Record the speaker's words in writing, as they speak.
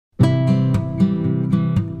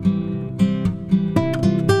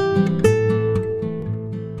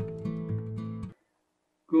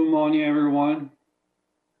morning, everyone.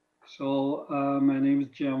 My name is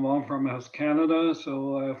Jian Wang from Health Canada.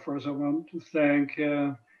 First, I want to thank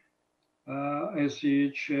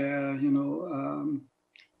SEH,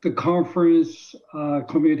 the conference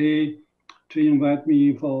committee to invite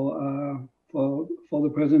me for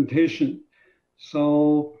the presentation.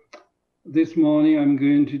 So this morning, I'm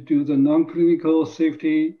going to do the non-clinical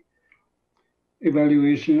safety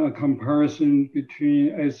evaluation, a comparison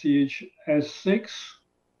between SEH S6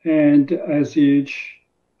 and SEH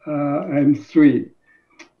M3.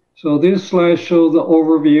 So this slide shows the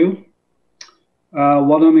overview,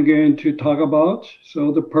 what I'm going to talk about.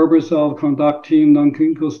 So the purpose of conducting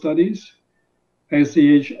non-clinical studies,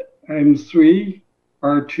 SEH M3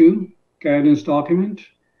 R2 guidance document,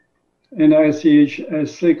 and SEH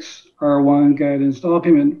S6 R1 guidance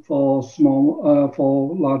document for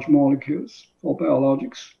large molecules, for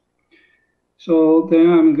biologics. So then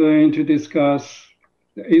I'm going to discuss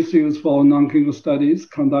the issues for non-clinical studies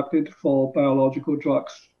conducted for biological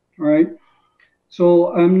drugs, all right?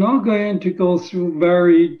 So I'm not going to go through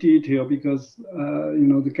very detail because,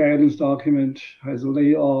 the guidance document has a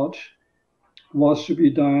layout, what should be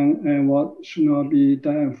done and what should not be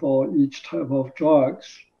done for each type of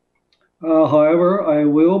drugs. However, I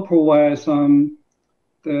will provide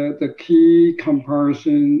the key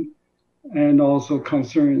comparison and also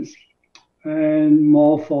concerns, and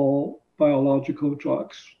more for biological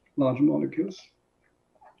drugs, large molecules.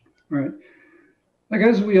 Right. I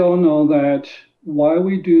guess we all know that why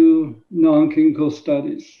we do non-clinical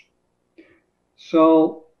studies.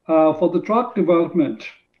 So for the drug development,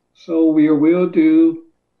 so we will do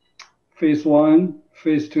phase 1,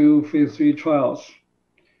 phase 2, phase 3 trials.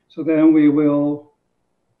 So then we will,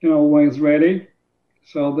 when it's ready,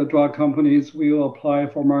 so the drug companies will apply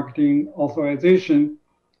for marketing authorization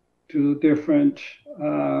to different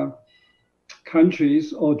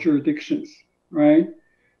countries or jurisdictions, right?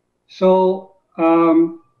 So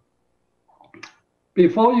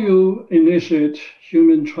before you initiate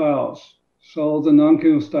human trials, so the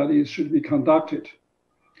non-clinical studies should be conducted.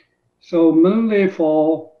 So mainly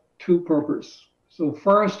for two purposes. So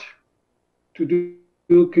first, to do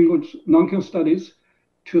non-clinical studies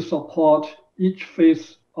to support each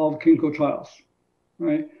phase of clinical trials,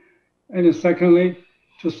 right? And then secondly,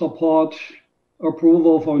 to support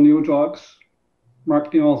approval for new drugs,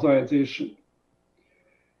 marketing authorization.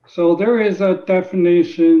 So there is a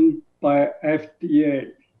definition by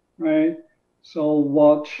FDA, right? So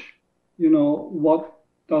what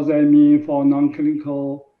does that mean for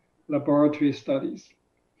non-clinical laboratory studies?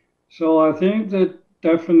 So I think the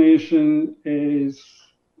definition is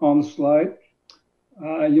on the slide.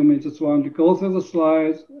 You may just want to go through the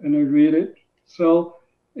slides and read it. So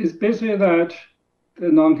it's basically that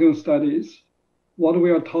the non-clinical studies, what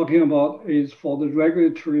we are talking about is for the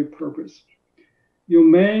regulatory purpose. You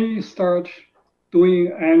may start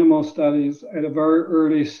doing animal studies at a very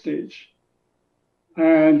early stage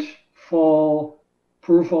and for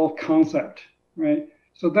proof of concept, right?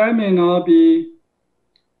 So that may not be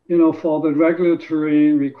for the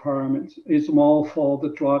regulatory requirements. It's more for the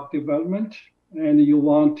drug development, and you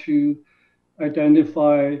want to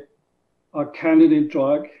identify a candidate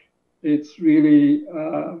drug. It's really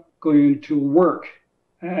going to work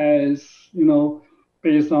as,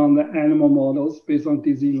 based on the animal models, based on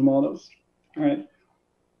disease models, right?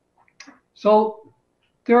 So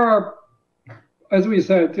there are, as we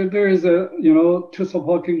said, there is to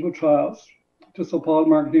support clinical trials, to support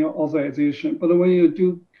marketing authorization. But when you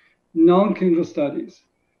do non-clinical studies,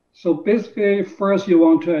 so basically first you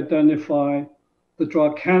want to identify the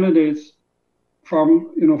drug candidates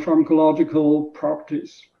from pharmacological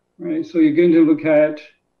properties, right? So you're going to look at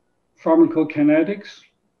pharmacokinetics,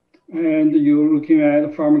 and you're looking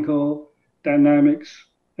at pharmacodynamics,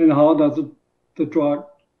 and how does the drug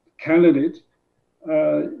candidate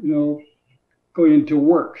going to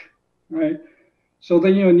work, right? So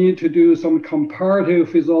then you need to do some comparative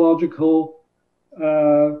physiological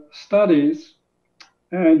studies,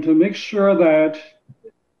 and to make sure that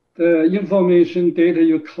the information data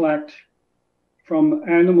you collect from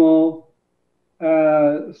animal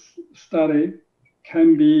study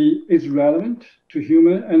is relevant to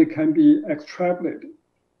human and it can be extrapolated,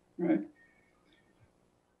 right?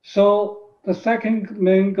 So the second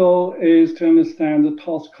main goal is to understand the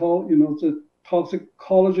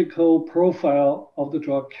toxicological profile of the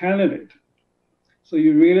drug candidate. So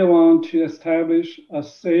you really want to establish a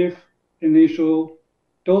safe initial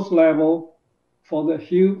dose level for the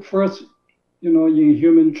first, in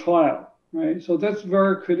human trial, right? So that's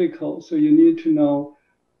very critical. So you need to know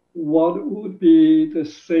what would be the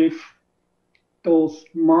safe those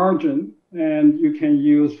margin, and you can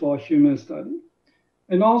use for human study.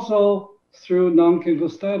 And also through non-clinical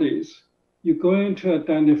studies, you're going to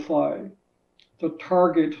identify the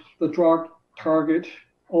target, the drug target,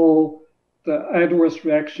 or the adverse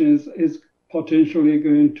reactions is potentially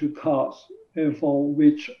going to cause, and for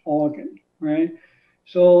which organ, right?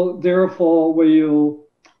 So therefore, when you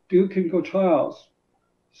do clinical trials,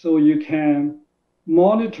 so you can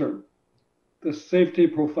monitor the safety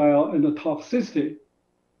profile and the toxicity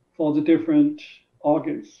for the different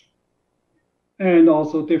organs, and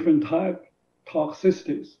also different type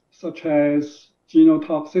toxicities, such as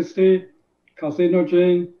genotoxicity,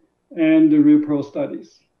 carcinogen, and the repro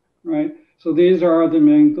studies, right? So these are the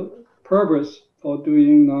main purpose for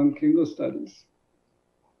doing non-clinical studies.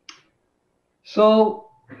 So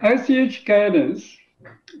ICH guidance,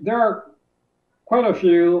 there are quite a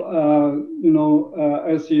few,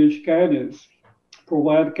 ICH guidance,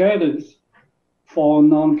 provide guidance for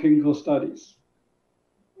non-clinical studies.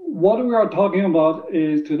 What we are talking about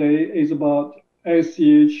today is about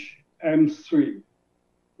ICH M3,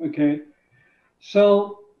 okay?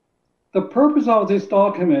 So the purpose of this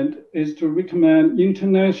document is to recommend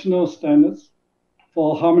international standards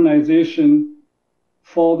for harmonization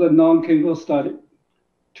for the non-clinical study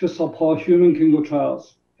to support human clinical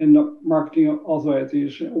trials and marketing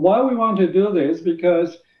authorization. Why we want to do this?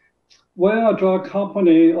 Because when a drug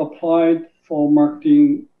company applied for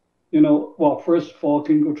marketing, first for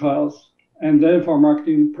clinical trials and then for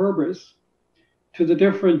marketing purpose to the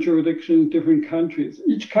different jurisdictions, different countries.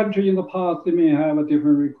 Each country in the past, they may have a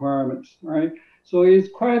different requirements, right? So it's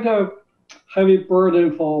quite a heavy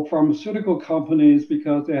burden for pharmaceutical companies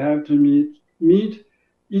because they have to meet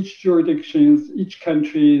each jurisdiction's, each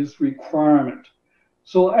country's requirement.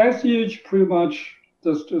 So ICH pretty much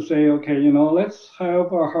just to say, okay, let's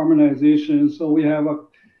have a harmonization so we have a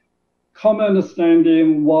common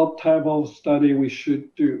understanding what type of study we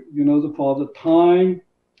should do, for the time,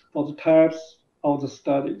 for the types of the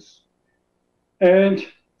studies. And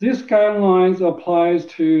these guidelines applies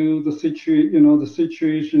to the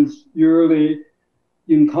situations usually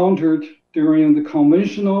encountered during the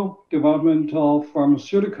conventional development of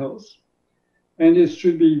pharmaceuticals. And it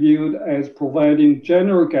should be viewed as providing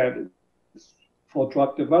general guidance for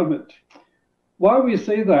drug development. Why we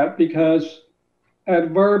say that? Because at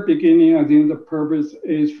very beginning, I think the purpose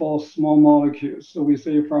is for small molecules. So we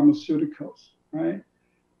say pharmaceuticals, right?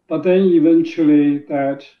 But then eventually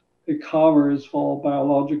that it covers for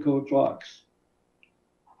biological drugs.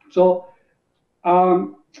 So,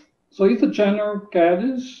 so it's a general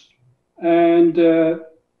guidance, and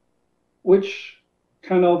which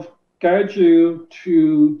kind of guides you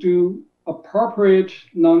to do appropriate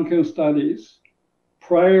non-clinical studies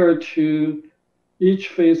prior to each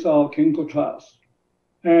phase of clinical trials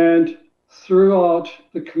and throughout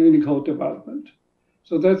the clinical development.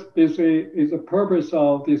 So that's basically is the purpose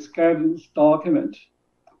of this guidance document.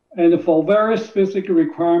 And for very specific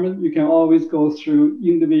requirement, you can always go through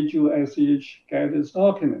individual ICH guidance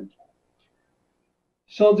document.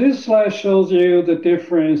 So this slide shows you the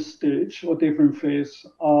different stage or different phase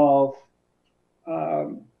of,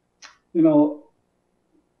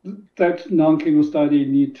 that non-clinical study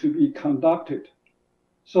need to be conducted.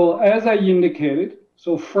 So as I indicated,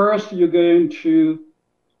 so first you're going to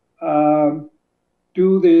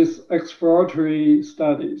do these exploratory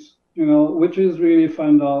studies, which is really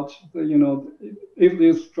find out that, if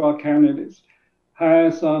this drug candidate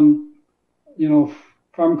has some,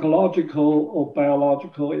 pharmacological or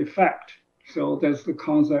biological effect. So that's the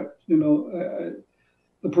concept, the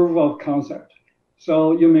proof of concept.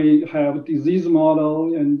 So you may have a disease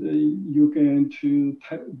model and you're going to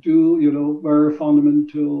do, very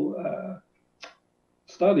fundamental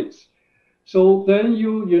studies. So then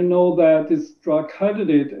you know that this drug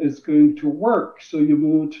candidate is going to work. So you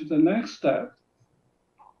move to the next step.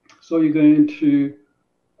 So you're going to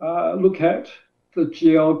look at the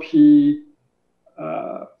GLP,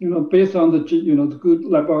 based on the good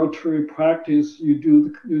laboratory practice, you're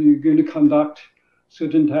going to conduct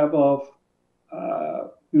certain type of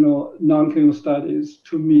non-clinical studies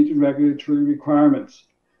to meet regulatory requirements.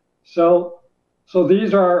 So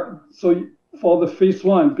these are for the phase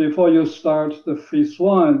one, before you start the phase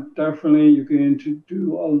one, definitely you're going to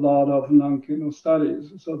do a lot of non-clinical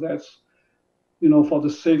studies. So that's, for the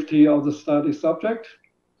safety of the study subject.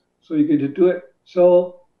 So you're going to do it.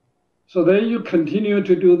 So then you continue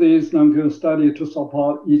to do this non-clinical study to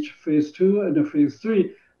support each phase two and the phase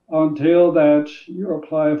three until that you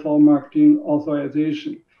apply for marketing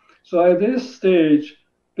authorization. So at this stage,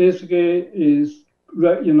 basically is,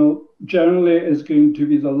 generally is going to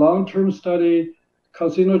be the long-term study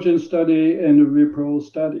carcinogen study and repro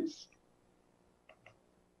studies.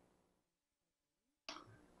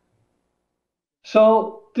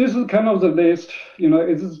 So this is kind of the list,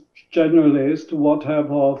 it is general list, what type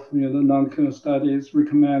of non-clinical studies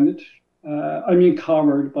recommended,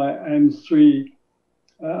 covered by M3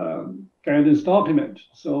 guidance document.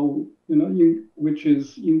 So, which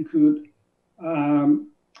include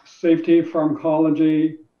safety,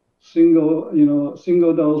 pharmacology, single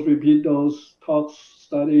dose, repeat dose, tox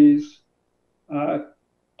studies,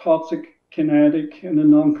 toxic kinetic and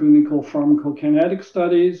non-clinical pharmacokinetic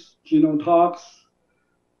studies, genotox,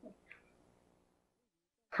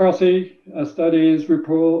 CARSI studies,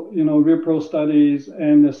 repro studies,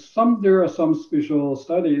 and there are some special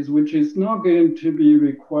studies which is not going to be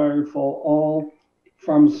required for all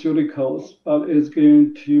pharmaceuticals, but is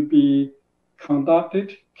going to be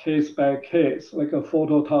conducted case by case, like a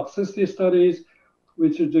phototoxicity studies,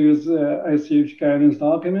 which is ICH guidance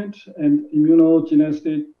document, and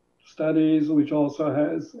immunogenicity studies, which also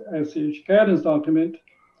has ICH guidance document,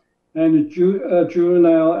 and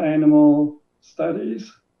juvenile animal studies.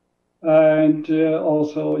 And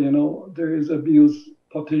also, there is abuse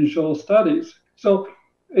potential studies. So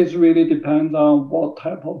it really depends on what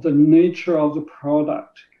type of the nature of the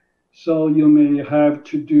product. So you may have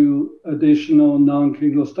to do additional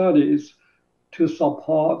non-clinical studies to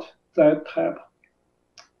support that type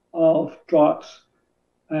of drugs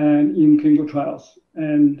and in clinical trials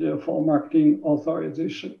and for marketing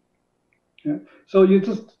authorization. Yeah. So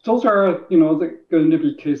those are, going to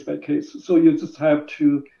be case by case. So you just have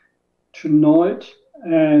to know it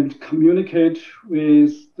and communicate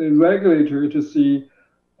with the regulator to see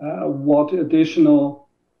what additional,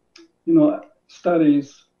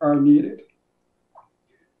 studies are needed.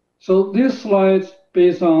 So this slide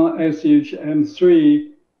based on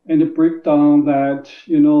SHM3 and the breakdown that,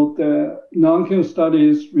 the non-clinical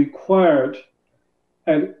studies required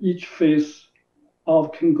at each phase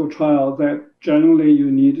of clinical trial that generally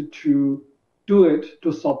you need to do it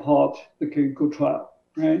to support the clinical trial,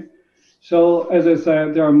 right? So as I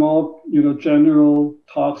said, there are more, general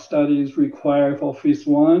tox studies required for phase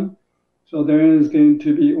 1. So there is going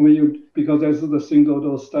to be, because this is a single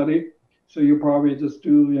dose study, so you probably just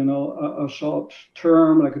do, a short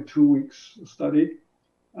term, like a 2 weeks study.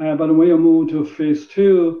 But when you move to phase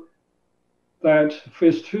 2, that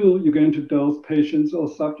phase 2, you're going to dose patients or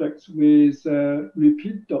subjects with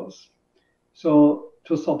repeat dose. So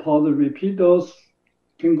to support the repeat dose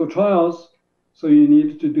clinical trials, so you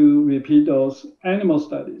need to do repeat dose animal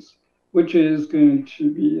studies, which is going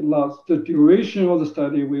to be the duration of the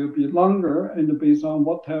study will be longer, and based on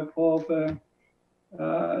what type of, the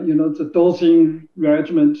dosing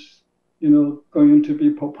regimen, going to be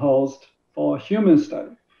proposed for human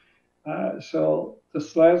study. So the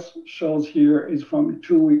slide shows here is from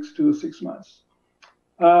 2 weeks to 6 months.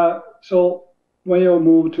 So when you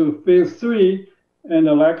move to phase 3, and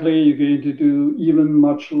likely you're going to do even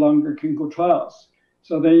much longer clinical trials.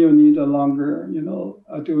 So then you need a longer,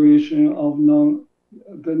 a duration of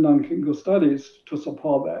the non-clinical studies to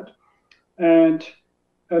support that. And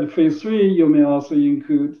at phase 3, you may also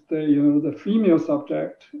include the female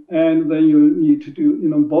subject, and then you need to do,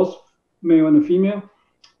 both male and female,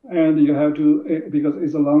 and you have to, because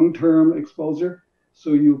it's a long-term exposure,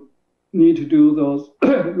 so you need to do those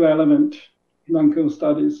relevant non-clinical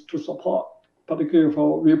studies to support, particularly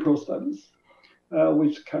for repro studies,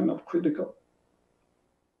 which is kind of critical.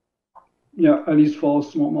 Yeah, at least for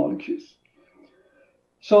small molecules.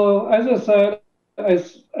 So as I said,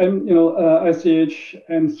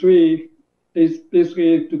 SCHM3 is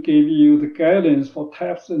basically to give you the guidance for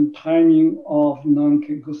types and timing of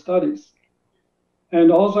non-clinical studies.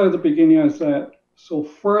 And also at the beginning, I said, so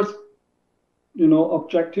first,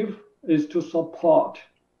 objective is to support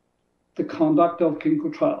the conduct of clinical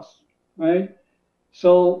trials, right?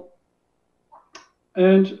 So,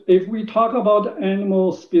 and if we talk about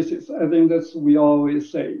animal species, I think that's we always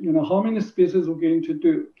say, how many species we're going to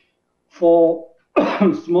do. For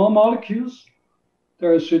small molecules,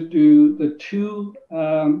 there should do the 2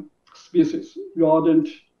 species, rodent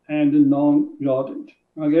and non-rodent,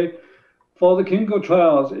 okay? For the clinical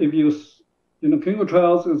trials, if clinical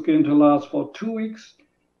trials is going to last for 2 weeks,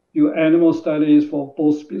 your animal studies for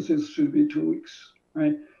both species should be 2 weeks,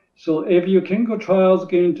 right? So if your clinical trial is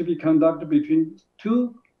going to be conducted between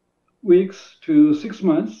 2 weeks to 6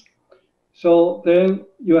 months, so then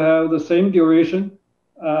you have the same duration,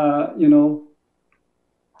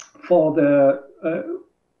 for the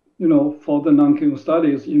for the non-clinical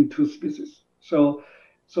studies in 2 species. So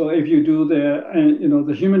if you do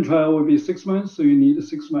the human trial will be 6 months, so you need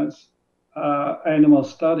 6 months animal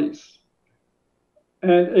studies.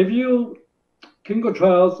 And if you clinical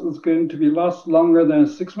trials is going to be last longer than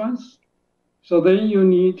 6 months, so then you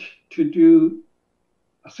need to do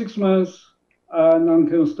 6 months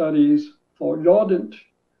non-clinical studies for rodent,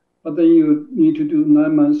 but then you need to do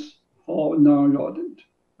 9 months for non-rodent,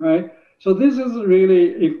 right? So this is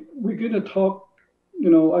really, if we're going to talk,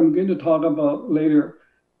 I'm going to talk about later,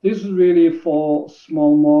 this is really for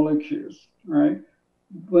small molecules, right?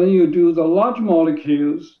 When you do the large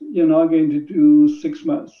molecules, you're not going to do 6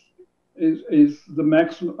 months. Is the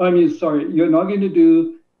maximum? I mean, sorry, you're not going to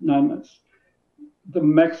do 9 months. The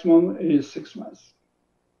maximum is 6 months.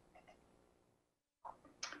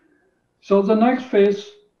 So the next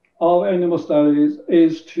phase of animal studies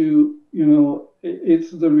is to,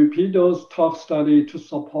 it's the repeat dose tox study to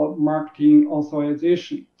support marketing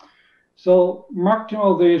authorization. So marketing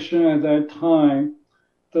authorization at that time,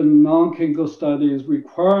 the non-clinical studies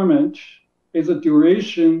requirement is the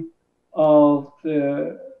duration of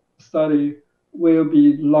the study will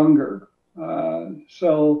be longer.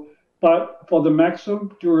 But for the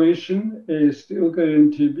maximum duration is still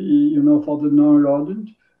going to be, for the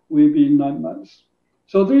non-rodent, will be 9 months.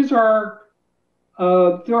 So these are,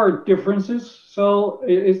 there are differences. So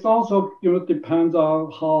it's also, depends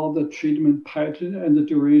on how the treatment pattern and the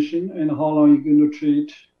duration and how long you're going to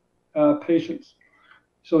treat patients.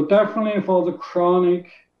 So definitely for the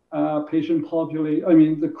chronic patient population, I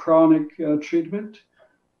mean the chronic treatment,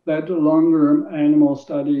 that longer animal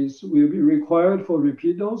studies will be required for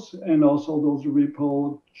repeat dose, and also those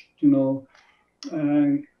report,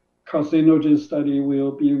 and carcinogen study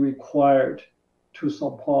will be required to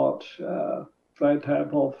support that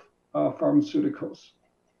type of pharmaceuticals.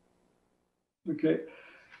 Okay,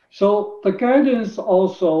 so the guidance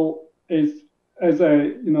also is, as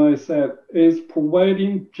I said, is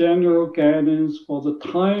providing general guidance for the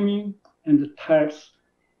timing and the types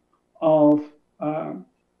of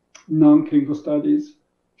non-clinical studies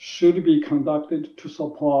should be conducted to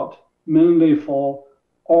support mainly for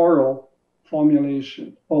oral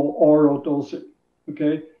formulation or oral dosing.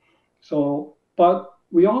 Okay, so but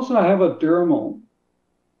we also have a dermal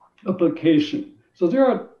application. So there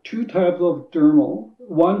are two types of dermal.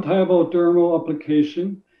 One type of dermal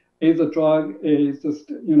application is a drug is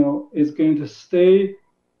is going to stay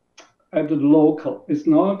at the local. It's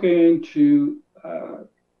not going to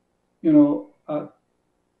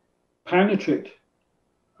penetrate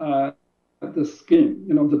the skin,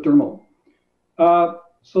 the dermal.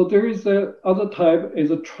 So there is a other type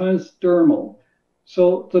is a transdermal.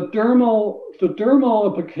 So the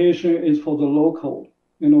dermal application is for the local,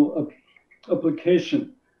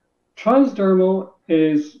 application. Transdermal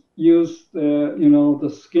is use the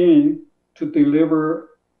skin to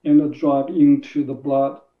deliver the drug into the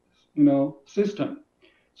blood, system.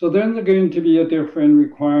 So then there's going to be a different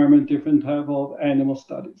requirement, different type of animal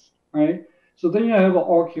studies, right? So then you have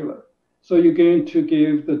ocular. So you're going to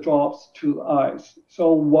give the drops to the eyes.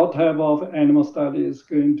 So what type of animal study is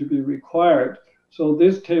going to be required? So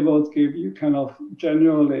this table gives you kind of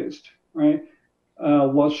general list, right?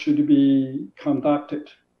 What should be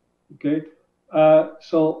conducted, okay?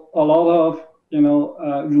 So a lot of,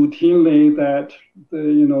 routinely that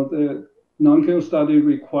the non-clinical study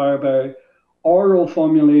required by oral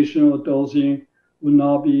formulation or dosing will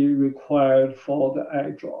not be required for the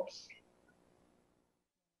eye drops.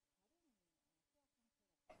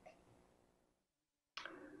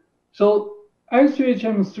 So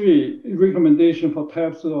ICHM3 recommendation for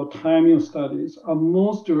types or timing studies are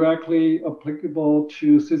most directly applicable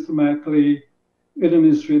to systematically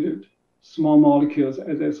administered small molecules,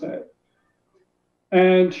 as I said.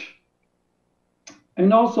 And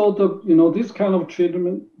also this kind of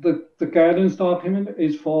treatment, the guidance document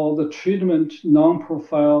is for the treatment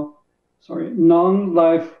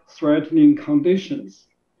non-life-threatening conditions.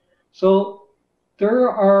 So there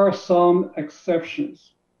are some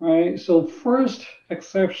exceptions, right? So first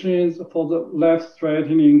exceptions for the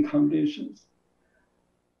life-threatening conditions.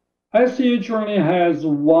 ICH only has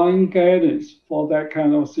one guidance for that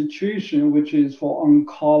kind of situation, which is for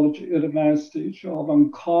oncology, advanced stage of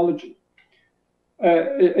oncology.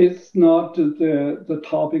 It's not the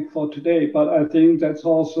topic for today, but I think that's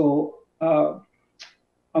also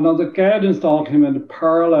another guidance document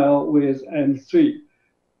parallel with N3,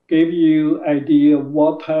 give you idea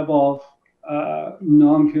what type of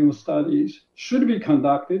non-clinical studies should be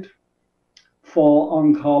conducted for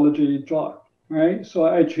oncology drug, right? So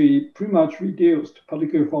actually pretty much reduced,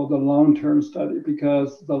 particularly for the long-term study,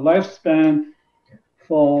 because the lifespan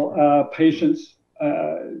for patients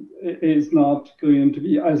is not going to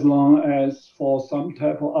be as long as for some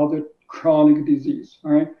type of other chronic disease,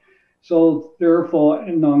 right? So therefore,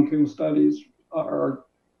 in non-clinical studies are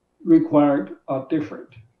required are different.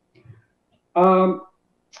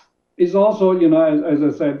 It's also, as I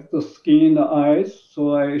said, the skin, the eyes.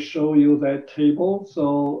 So I show you that table.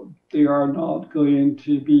 So they are not going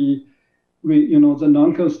to be, the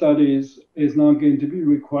non-clinical studies is not going to be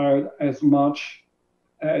required as much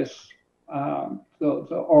as the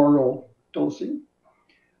oral dosing.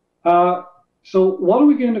 So what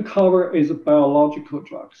we're going to cover is biological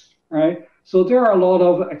drugs, right? So there are a lot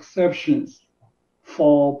of exceptions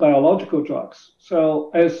for biological drugs. So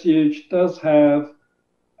SCH does have,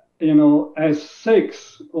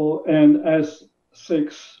 S6 and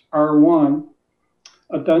S6R1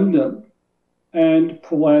 addendum and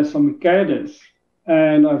provide some guidance.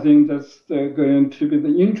 And I think that's going to be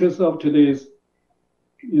the interest of today's,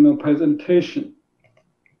 presentation.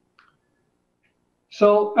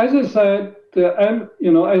 So as I said, the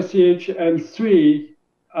SCHM3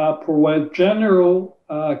 provide general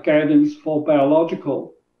guidance for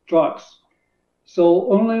biological drugs.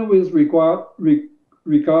 So only with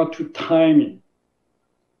regard to timing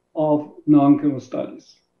of non-clinical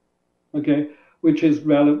studies, okay, which is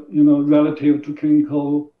relative to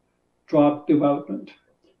clinical drug development.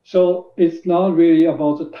 So it's not really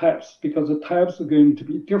about the types because the types are going to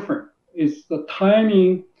be different. It's the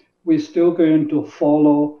timing we're still going to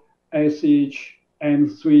follow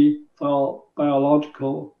SCHM3 for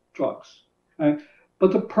biological drugs, right?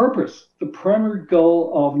 But the primary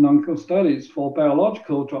goal of non-clinical studies for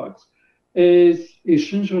biological drugs is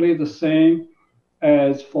essentially the same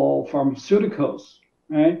as for pharmaceuticals,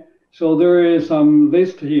 right? So there is some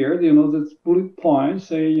list here, this bullet point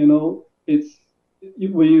say, it's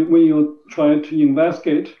when you try to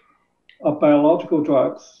investigate biological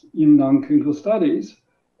drugs in non-clinical studies,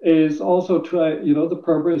 is also to, the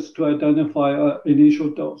purpose to identify an initial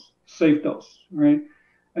dose, safe dose, right?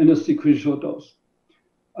 And a sequential dose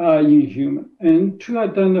in human, and to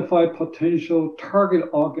identify potential target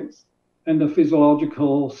organs and the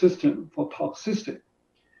physiological system for toxicity,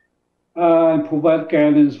 and provide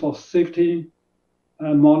guidance for safety,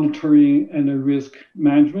 monitoring, and risk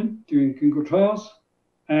management during clinical trials,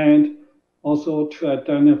 and also to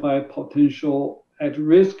identify potential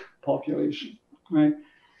at-risk population, right?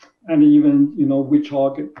 And even, which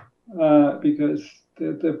organ, because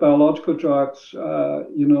the biological drugs, a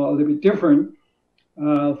little bit different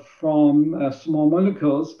from small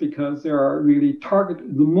molecules because they are really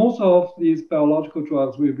targeted. Most of these biological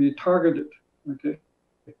drugs will be targeted, okay?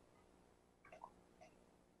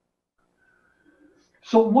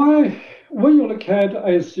 So when you look at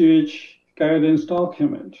ICH guidance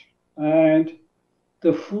document and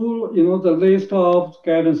the full, the list of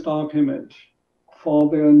guidance document for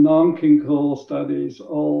the non-clinical studies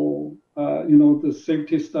or, the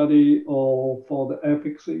safety study or for the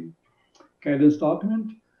efficacy guidance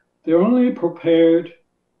document, they're only prepared,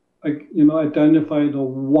 identify the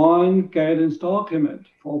one guidance document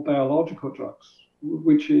for biological drugs,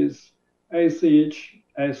 which is ACH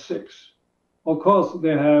S6. Of course,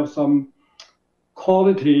 they have some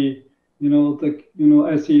quality,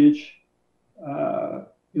 SCH,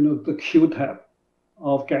 the Q tab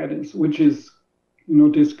of guidance, which is,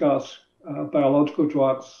 discuss biological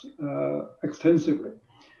drugs extensively.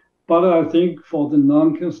 But I think for the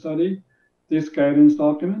non-clinical study, this guidance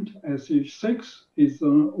document, SH6, is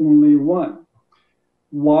only one.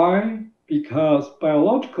 Why? Because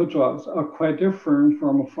biological drugs are quite different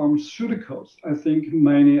from pharmaceuticals. I think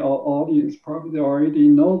many of our audience probably already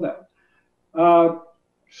know that.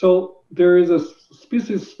 So there is a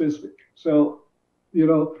species specific. So,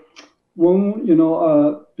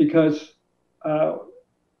 because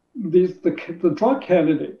the drug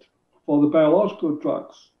candidate for the biological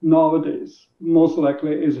drugs nowadays most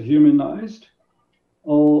likely is humanized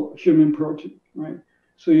or human protein, right?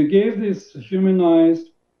 So you gave this humanized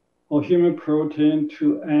or human protein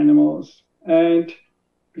to animals, and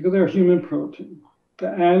because they're human protein, the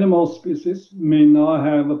animal species may not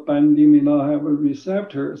have a binding, may not have a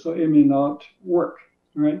receptor, so it may not work,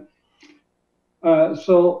 right?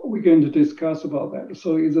 So we're going to discuss about that.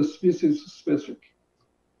 So it's a species specific.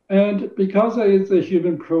 And because it's a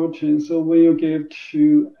human protein, so when you give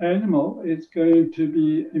to animal, it's going to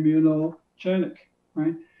be immunogenic,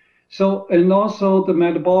 right? So, and also the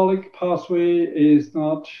metabolic pathway is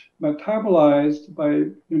not metabolized by,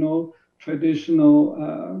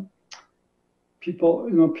 traditional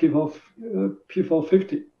people, people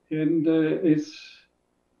 50, and it's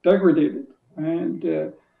degraded. And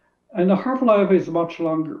the half-life is much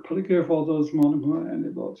longer, particularly for those monoclonal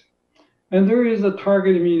antibodies. And there is a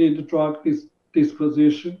target-mediated drug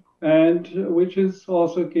disposition, and which is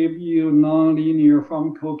also give you non-linear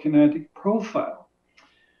pharmacokinetic profile.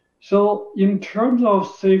 So in terms of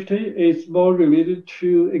safety, it's more related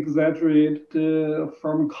to exaggerate the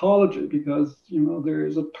pharmacology because there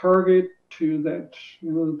is a target to that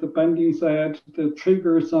the binding site that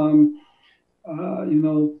triggers some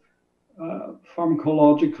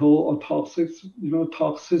pharmacological or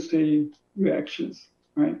toxicity reactions,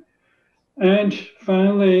 right? And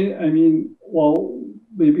finally, I mean, well,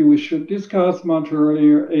 maybe we should discuss much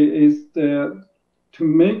earlier is that to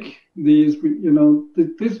make these,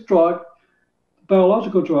 this drug,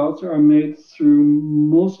 biological drugs are made through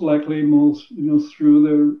most likely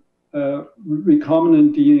through the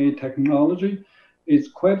recombinant DNA technology. It's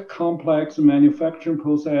quite complex manufacturing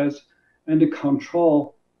process, and the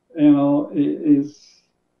control, is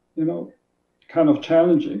kind of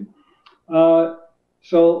challenging.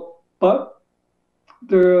 But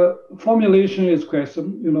the formulation is quite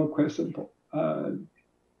simple.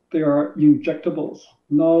 They are injectables,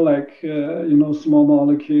 not like small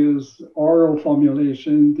molecules, oral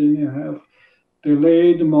formulation. Then you have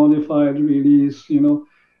delayed modified release.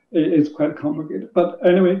 It's quite complicated. But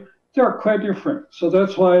anyway, they are quite different. So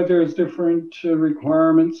that's why there's different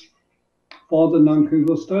requirements for the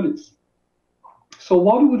non-clinical studies. So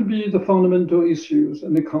what would be the fundamental issues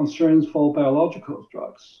and the concerns for biological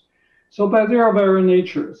drugs? So by their very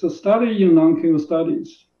nature, the study in non-clinical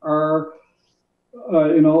studies are,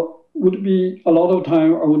 would be a lot of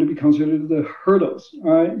time or would be considered the hurdles,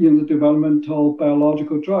 right, in the development of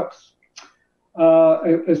biological drugs.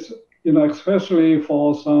 Especially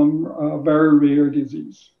for some very rare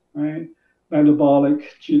disease, right?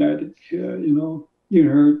 Metabolic, genetic,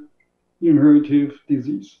 inheritive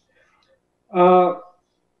disease.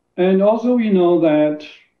 And also we know that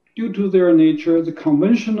due to their nature, the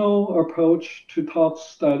conventional approach to tox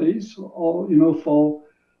studies or, for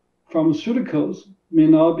pharmaceuticals may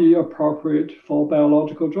not be appropriate for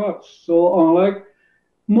biological drugs. So unlike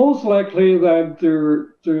most likely that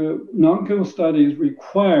the non-clinical studies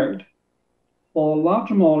required for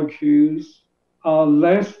large molecules are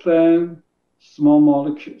less than small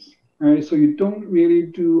molecules, right? So you don't really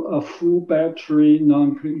do a full battery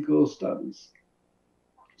non-clinical studies.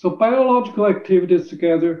 So biological activities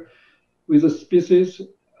together with a species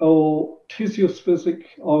or tissue-specific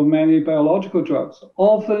or many biological drugs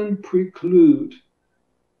often preclude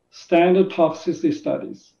standard toxicity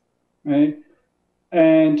studies, right?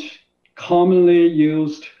 And commonly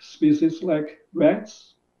used species like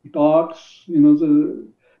rats, dogs,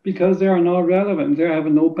 because they are not relevant. They have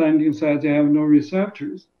no binding sites, they have no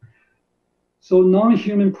receptors. So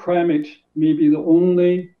non-human primate may be the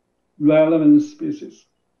only relevant species,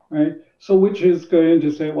 right? So which is going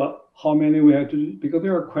to say, well, how many we have to do, because they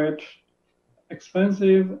are quite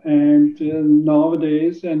expensive and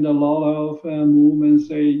nowadays, and a lot of movements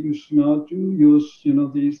say you should not use,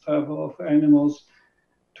 these type of animals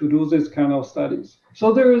to do this kind of studies.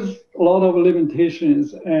 So there is a lot of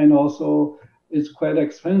limitations, and also it's quite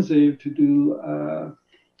expensive to do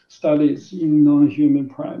studies in non-human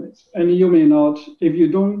primates. And you may not, if you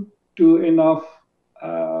don't do enough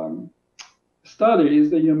studies,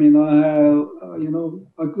 then you may not have,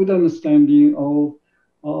 a good understanding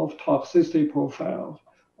of toxicity profile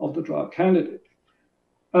of the drug candidate.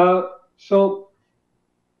 So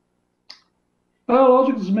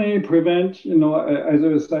biologics may prevent, as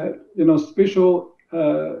I said,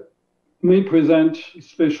 may present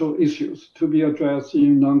special issues to be addressed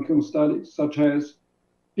in non-clinical studies, such as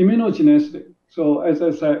immunogenicity. So as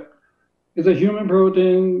I said, it's a human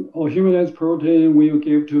protein or humanized protein we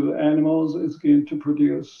give to animals is going to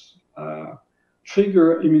produce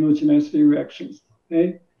trigger immunogenicity reactions.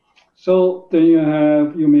 Okay, so then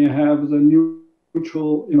you may have the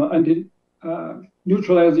neutral,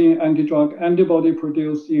 neutralizing anti-drug antibody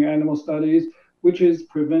produced in animal studies, which is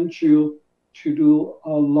prevent you to do a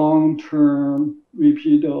long-term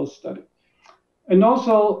repeat dose study. And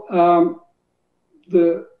also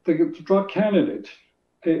the drug candidate,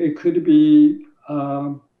 it could be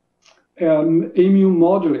an immune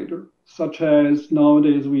modulator, such as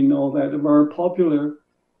nowadays we know that very popular,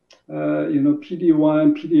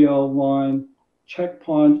 PD-1, PD-L1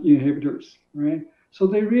 checkpoint inhibitors, right? So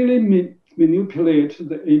they really manipulate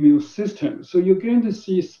the immune system. So you're going to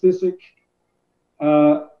see specific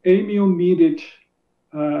immune-mediated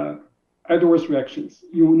adverse reactions.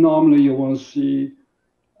 Normally you won't see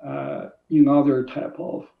in other type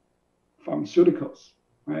of pharmaceuticals,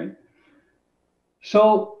 right?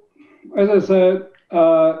 So as I said,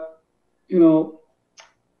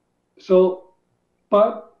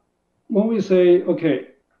 but when we say, okay,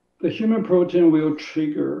 the human protein will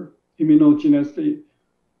trigger immunogenicity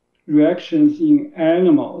reactions in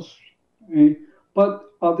animals, right?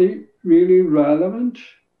 But are they really relevant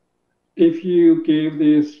if you give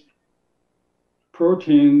this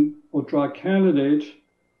protein or drug candidate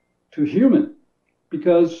to human,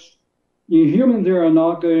 because in human they are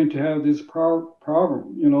not going to have this problem.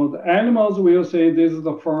 The animals will say this is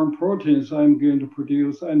the foreign protein, so I'm going to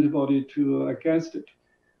produce antibody to against it.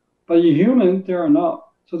 But in human, they are not.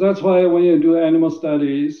 So that's why when you do animal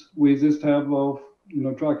studies with this type of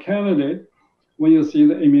drug candidate, when you see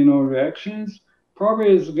the immunoreactions,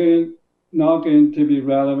 probably it's not going to be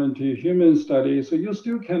relevant to human studies. So you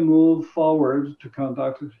still can move forward to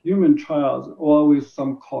conduct human trials, or with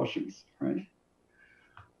some cautions, right?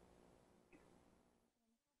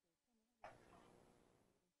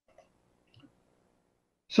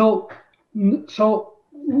 So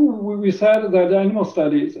we said that animal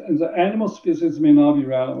studies and the animal species may not be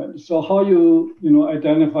relevant. So how you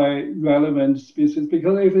identify relevant species?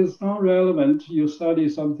 Because if it's not relevant, you study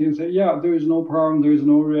something, say, yeah, there is no problem, there is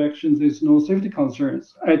no reactions, there's no safety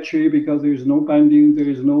concerns. Actually, because there is no binding, there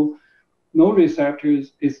is no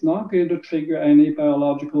receptors, it's not going to trigger any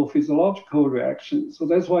biological, physiological reaction. So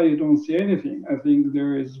that's why you don't see anything. I think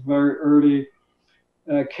there is very early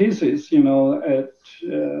cases,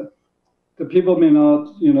 the people may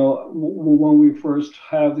not, when we first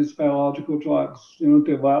have these biological drugs,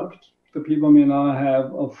 developed, the people may not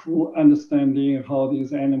have a full understanding of how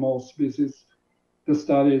these animal species, the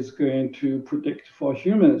study is going to predict for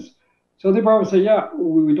humans. So they probably say, yeah,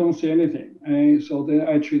 we don't see anything. And so then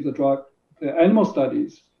actually the animal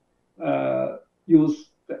studies use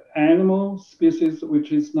the animal species,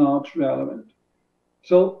 which is not relevant.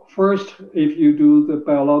 So first, if you do the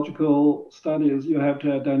biological studies, you have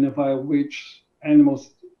to identify which animal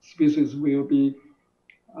species will be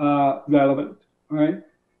relevant, right?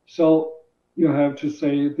 So you have to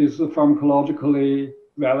say this is pharmacologically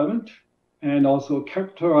relevant and also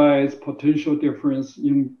characterize potential difference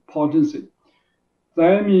in potency.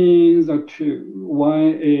 That means the two.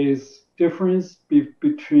 One is difference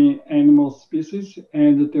between animal species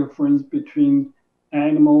and the difference between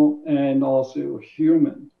animal and also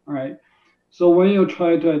human, right? So when you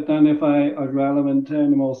try to identify a relevant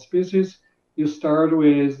animal species, you start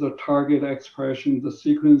with the target expression, the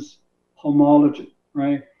sequence homology,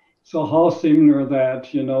 right? So how similar that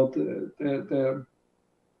the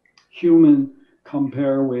human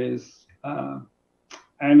compare with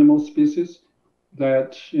animal species,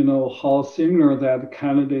 that how similar that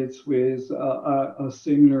candidates with a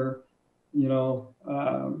similar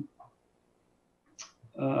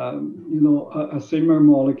a similar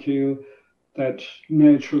molecule that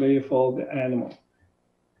naturally for the animal,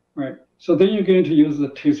 right? So then you're going to use the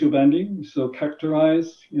tissue banding. So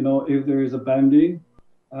characterize, if there is a banding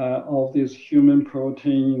of this human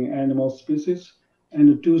protein in animal species,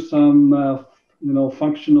 and do some,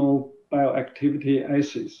 functional bioactivity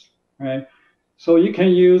assays, right? So you can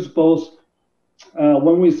use both.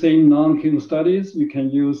 When we say non-clinical studies, you can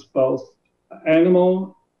use both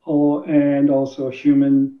animal and also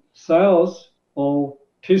human cells or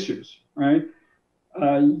tissues, right?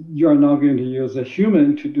 You're not going to use a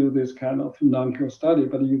human to do this kind of non-clinical study,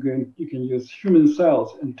 but you can use human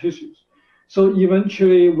cells and tissues. So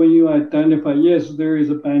eventually, when you identify, yes, there is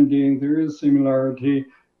a banding, there is similarity,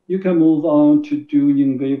 you can move on to do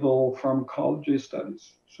in vivo pharmacology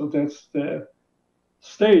studies. So that's the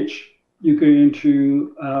stage you're going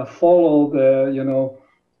to follow the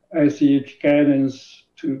ICH guidance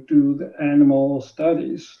to do the animal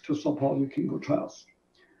studies to support your clinical trials.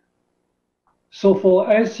 So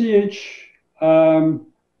for ICH S6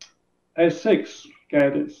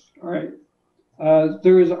 guidance, all right,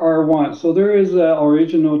 there is R1. So there is an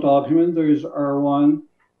original document, there is R1.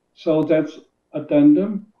 So that's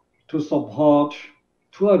addendum to support,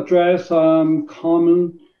 to address some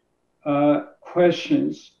common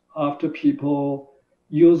questions after people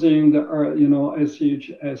using the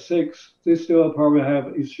ICH S6. They still probably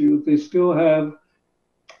have issues. They still have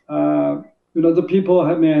the people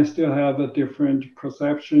may still have a different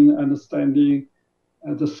perception, understanding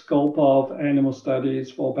the scope of animal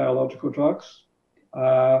studies for biological drugs.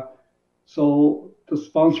 So the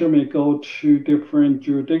sponsor may go to different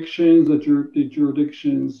jurisdictions. The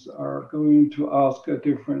jurisdictions are going to ask a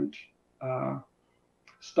different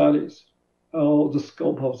studies, or the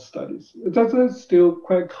scope of studies. That's still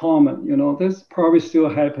quite common. This probably still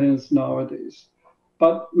happens nowadays,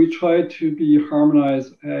 but we try to be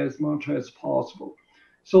harmonized as much as possible.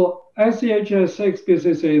 So ICH-6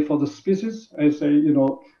 basically for the species, I say,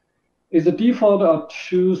 is a default of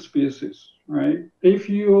 2 species, right? If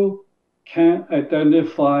you can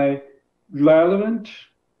identify relevant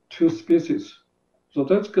 2 species, so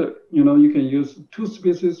that's good. You can use 2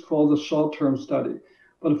 species for the short-term study.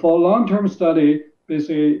 But for long-term study,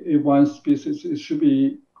 basically one species, it should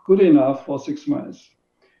be good enough for 6 months.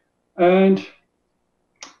 And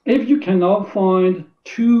if you cannot find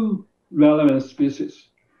 2 relevant species,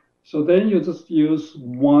 so then you just use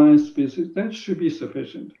 1 species. That should be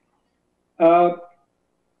sufficient. And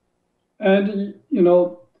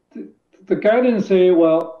the guidance say,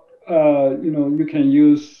 well, you can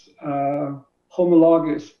use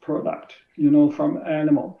homologous product, from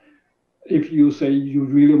animal. If you say you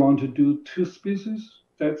really want to do 2 species,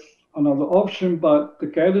 that's another option. But the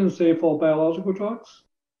guidance say for biological drugs,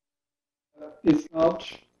 it's not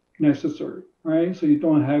necessary, right? So you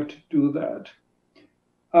don't have to do that.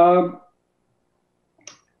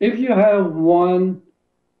 If you have one,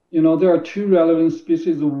 there are 2 relevant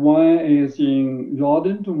species. One is in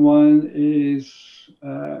rodent, one is,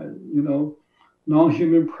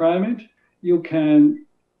 non-human primate. You can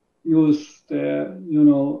use the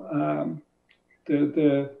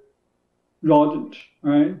rodent,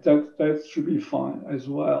 right? That should be fine as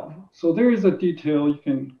well. So there is a detail, you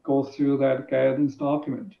can go through that guidance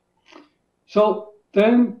document. So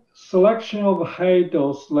then selection of high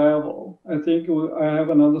dose level. I think I have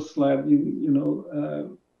another slide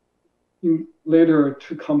later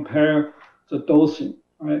to compare the dosing,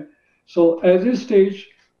 right? So at this stage,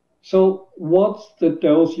 so what's the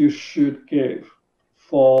dose you should give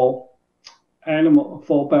for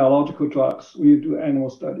biological drugs when you do animal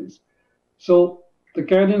studies? So the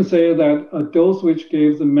guidance say that a dose which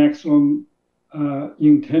gives the maximum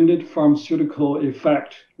intended pharmaceutical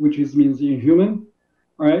effect, which means in human,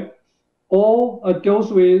 right? Or a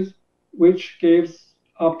dose which gives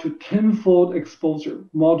up to 10-fold exposure,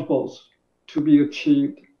 multiples, to be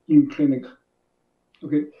achieved in clinic.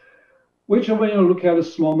 Okay, which when you look at the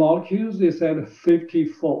small molecules, they said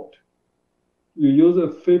 50-fold. You use a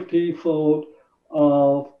 50-fold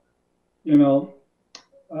of,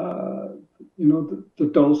 the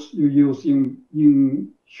dose you use in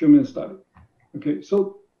human study. Okay,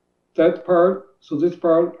 so this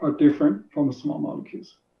part are different from small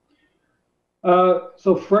molecules.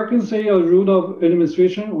 So frequency or route of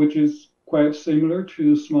administration, which is quite similar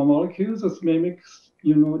to small molecules, it mimics,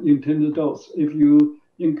 intended dose. If you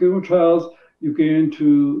in clinical trials, you're going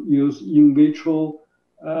to use in vitro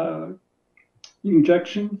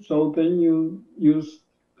injection. So then you use,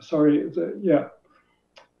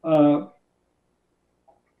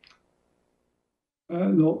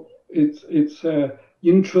 no, it's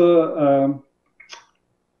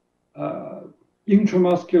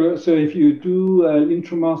intramuscular. So if you do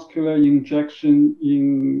intramuscular injection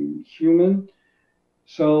in human,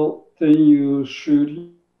 so then you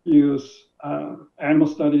should use animal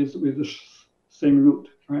studies with the same route,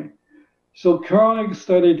 right? So chronic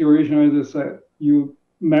study duration, as I said,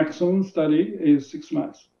 maximum study is 6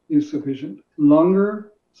 months is sufficient.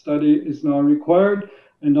 Longer study is not required,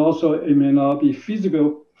 and also it may not be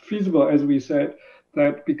feasible, as we said,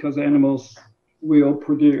 that because animals will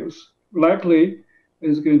produce, likely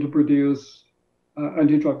is going to produce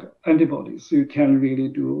anti-drug antibodies. So you can really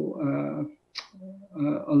do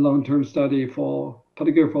a long-term study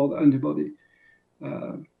particularly for the antibody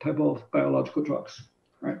type of biological drugs,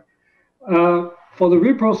 right? For the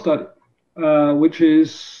repro study, which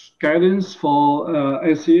is guidance for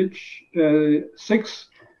SCH 6,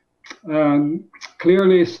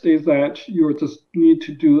 clearly states that you just need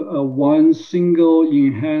to do one single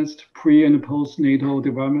enhanced pre- and postnatal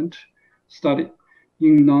development study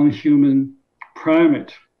in non-human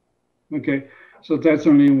primate. Okay, so that's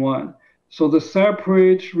only one. So the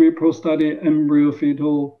separate repro study, embryo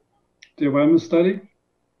fetal development study,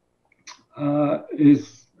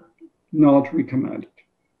 is not recommended.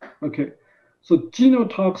 Okay, so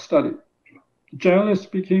genotox study, generally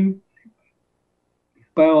speaking,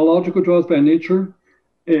 biological drugs by nature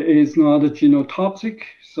is not genotoxic,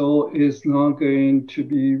 so it's not going to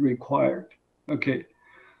be required. Okay,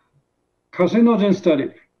 carcinogen study,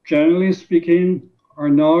 generally speaking, are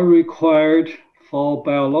not required for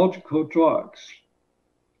biological drugs.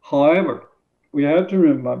 However, we have to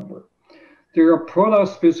remember there are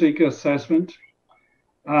product-specific assessment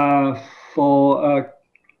for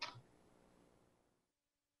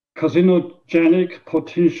carcinogenic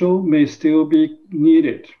potential may still be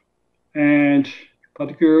needed, and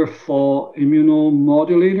particularly for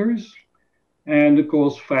immunomodulators and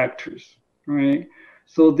growth factors, right?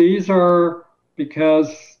 So these are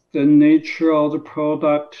because the nature of the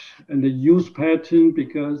product and the use pattern,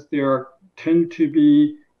 because they tend to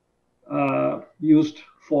be used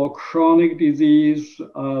for chronic disease,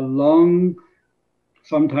 long,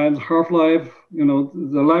 sometimes half-life,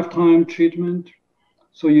 the lifetime treatment.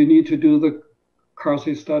 So you need to do the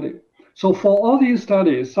CAR-C study. So for all these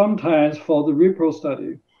studies, sometimes for the repro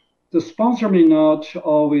study, the sponsor may not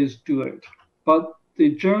always do it, but they,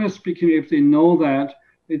 generally speaking, if they know that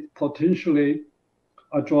it potentially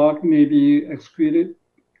a drug may be excreted,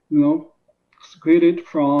 excreted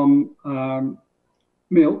from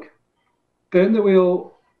milk, then they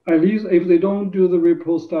will, at least if they don't do the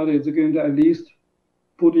repro study, they're going to at least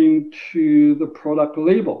put into the product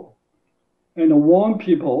label and warn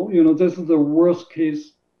people, this is the worst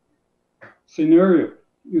case scenario.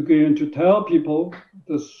 You're going to tell people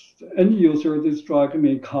this end user this drug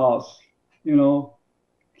may cause,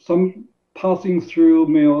 some passing through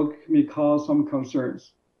milk may cause some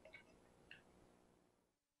concerns.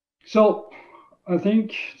 So I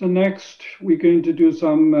think the next we're going to do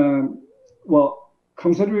some,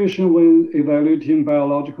 consideration when evaluating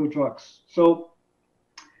biological drugs. So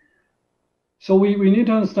we need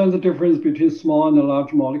to understand the difference between small and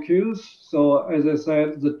large molecules. So as I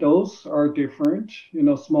said, the dose are different.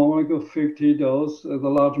 Small molecule 50 dose, the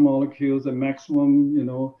large molecules, the maximum,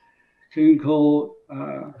 clinical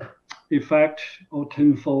effect or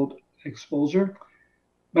tenfold exposure.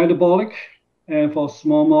 Metabolic, and for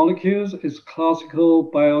small molecules, is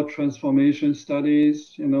classical biotransformation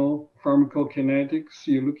studies, pharmacokinetics.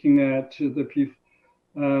 You're looking at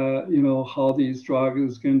how these drugs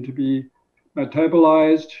is going to be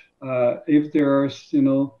metabolized, if there's,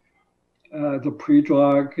 the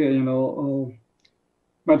pre-drug,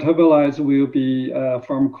 metabolized will be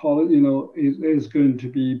pharmacology, is going to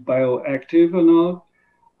be bioactive or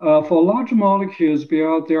not. For large molecules, they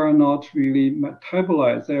are not really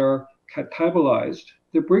metabolized, they are catabolized.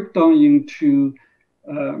 They break down into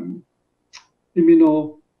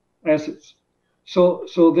amino acids. So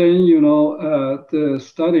then, the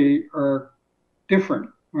study are different.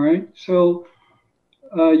 Right, so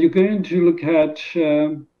you're going to look at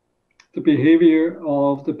the behavior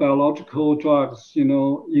of the biological drugs, in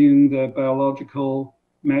the biological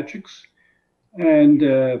matrix, and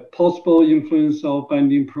possible influence of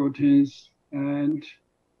binding proteins, and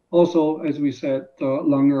also, as we said, the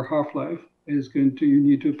longer half-life is going to, you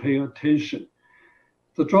need to pay attention.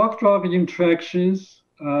 The drug-drug interactions,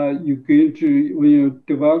 you're going to, when you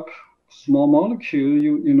develop small molecule,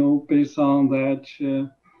 based on that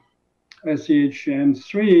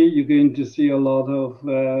SEHM3, you're going to see a lot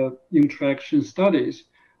of interaction studies,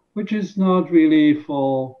 which is not really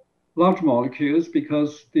for large molecules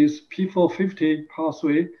because this P450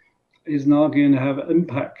 pathway is not going to have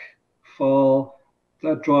impact for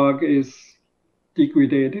that drug is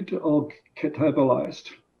degraded or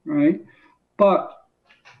catabolized, right? But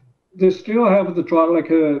they still have the drug,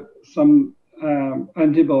 like some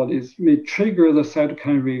antibodies may trigger the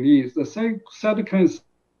cytokine release. The cytokine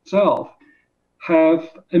itself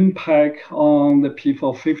have impact on the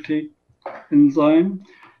P450 enzyme.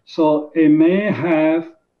 So it may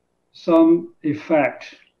have some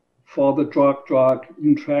effect for the drug-drug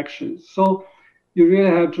interactions. So you really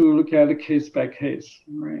have to look at it case by case,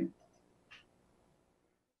 right?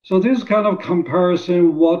 So this kind of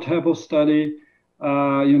comparison, what type of study,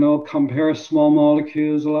 compare small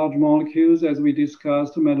molecules, large molecules, as we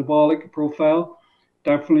discussed, the metabolic profile,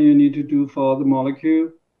 definitely you need to do for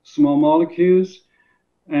the small molecules,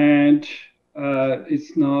 and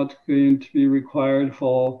it's not going to be required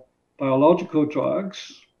for biological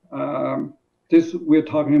drugs. This we're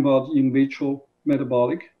talking about in vitro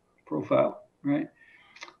metabolic profile, right?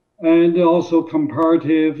 And also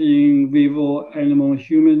comparative in vivo animal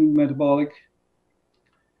human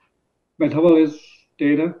metabolism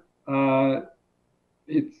data.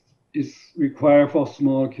 It's required for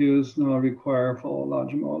small molecules, not required for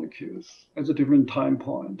large molecules at a different time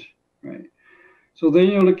point, right? So then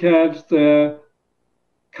you look at the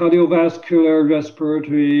cardiovascular,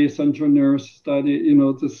 respiratory, central nervous study,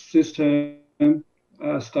 the system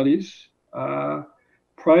studies.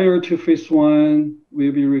 Prior to phase 1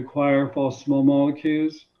 will be required for small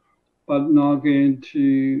molecules, but not going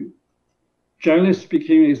to, generally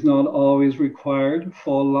speaking, is not always required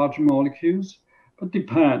for large molecules, but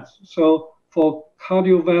depends. So for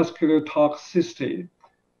cardiovascular toxicity,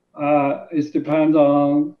 it depends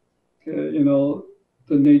on,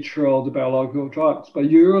 the nature of the biological drugs, but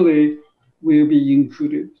usually will be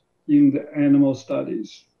included in the animal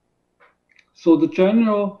studies. So the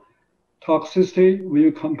general toxicity, when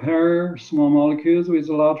you compare small molecules with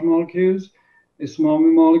large molecules, small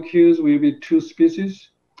molecules will be 2 species.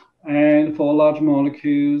 And for large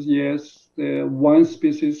molecules, yes, the 1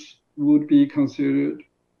 species would be considered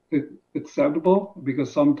acceptable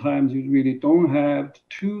because sometimes you really don't have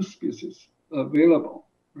 2 species available,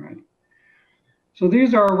 right? So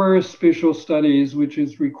these are very special studies which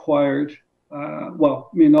is required well,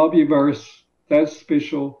 may not be that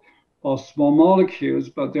special for small molecules,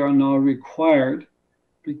 but they are not required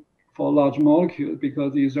for large molecules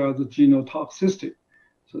because these are the genotoxicity.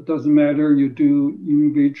 So it doesn't matter you do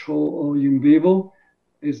in vitro or in vivo,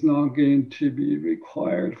 it's not going to be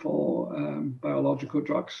required for biological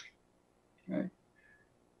drugs. Okay.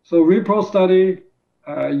 So repro study,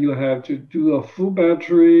 you have to do a full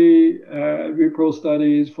battery repro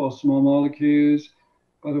studies for small molecules,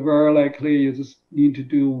 but very likely you just need to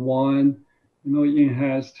do one,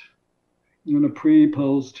 enhanced,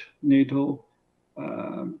 pre-post natal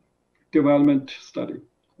development study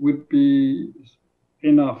would be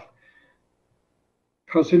enough.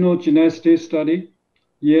 Carcinogenicity study,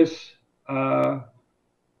 yes,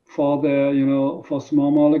 for the, for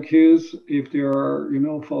small molecules, if they are,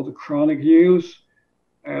 for the chronic use,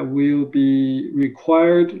 will be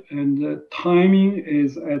required, and the timing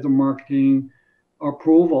is at the marketing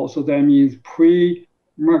approval. So that means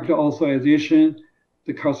pre-market authorization.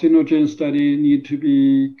 The carcinogen study need to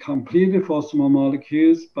be completed for small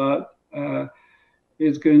molecules, but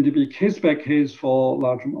it's going to be case by case for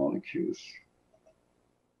large molecules.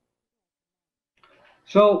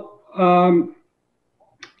 So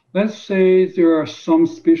let's say there are some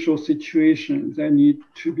special situations that need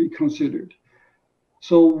to be considered.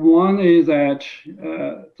 So one is that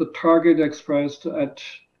the target expressed at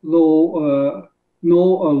low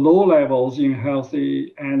or low levels in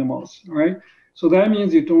healthy animals, right? So that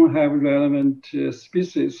means you don't have relevant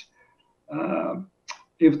species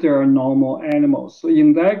if there are normal animals. So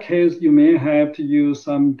in that case, you may have to use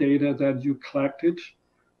some data that you collected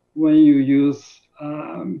when you use,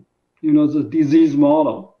 the disease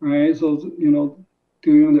model, right? So,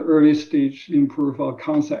 during the early stage in proof of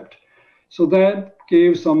concept. So that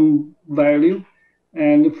gave some value,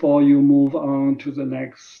 and before you move on to the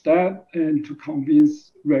next step and to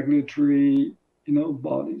convince regulatory,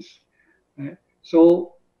 bodies. Right?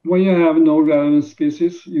 So when you have no relevant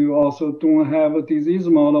species, you also don't have a disease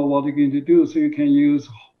model. What are you going to do? So you can use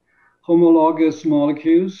homologous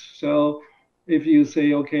molecules. So if you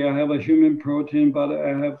say, okay, I have a human protein, but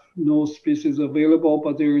I have no species available,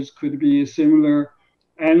 but could be a similar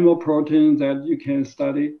animal protein that you can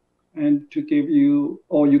study and to give you,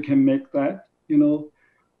 or you can make that,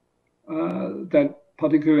 that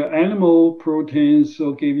particular animal protein,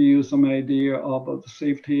 so give you some idea about the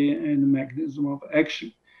safety and the mechanism of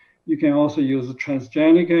action. You can also use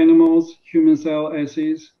transgenic animals, human cell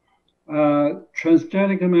assays.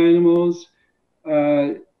 Transgenic animals,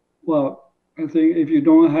 well, I think if you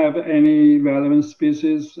don't have any relevant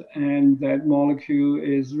species and that molecule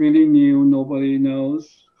is really new, nobody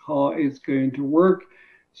knows how it's going to work.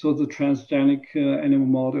 So the transgenic animal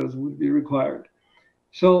models would be required.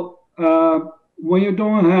 So when you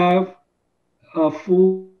don't have a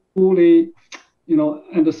fully,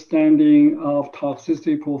 understanding of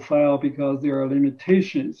toxicity profile because there are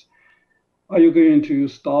limitations, are you going to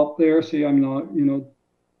stop there? Say, I'm not,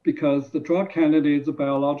 because the drug candidate, the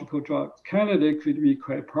biological drug candidate could be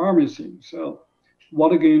quite promising. So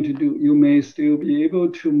what are you going to do? You may still be able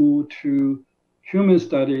to move to human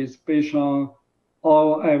studies based on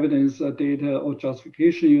all evidence, data, or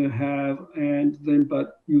justification you have, and then,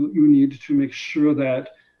 but you need to make sure that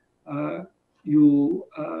you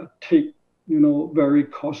take, very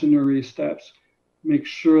cautionary steps. Make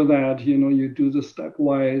sure that, you do the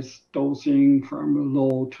stepwise dosing from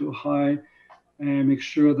low to high, and make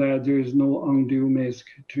sure that there is no undue risk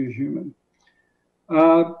to human.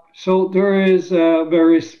 So there is a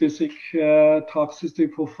very specific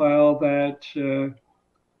toxicity profile that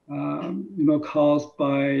caused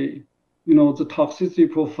by, the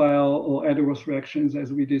toxicity profile or adverse reactions,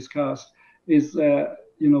 as we discussed, is,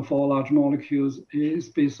 for large molecules, is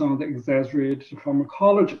based on the exaggerated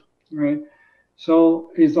pharmacology, right?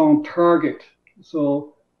 So it's on target.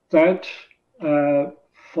 So that,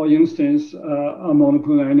 for instance, a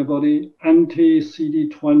monoclonal antibody,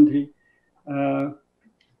 anti-CD20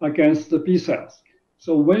 against the B cells.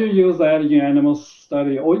 So when you use that in animal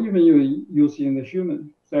study, or even you use it in the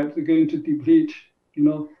human, that's going to deplete,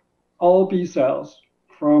 all B cells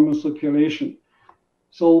from circulation.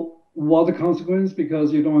 So what the consequence?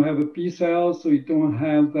 Because you don't have a B cell, so you don't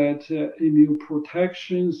have that immune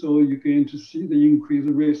protection, so you're going to see the increased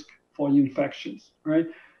risk for infections, right?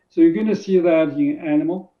 So you're going to see that in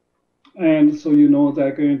animal, and so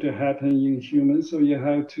that's going to happen in humans. So you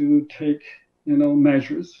have to take,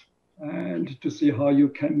 measures and to see how you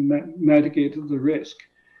can mitigate the risk.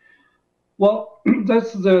 Well,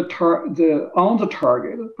 that's the on the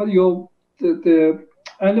target, but the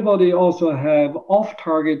antibody also have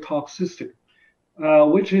off-target toxicity,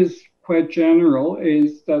 which is quite general,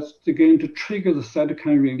 is that they're going to trigger the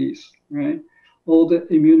cytokine release, right? Or the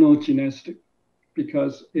immunogenicity,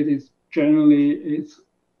 because it is generally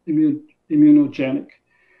immunogenic.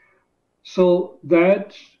 So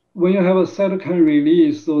that when you have a cytokine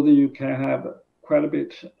release, so then you can have quite a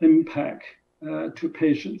bit impact to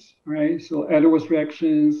patients, right? So adverse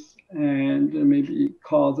reactions and maybe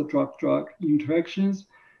cause the drug-drug interactions,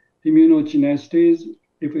 immunogenicities.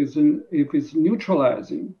 If it's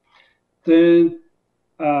neutralizing, then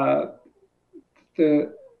the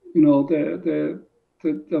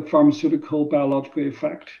pharmaceutical biological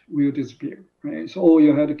effect will disappear, right? So all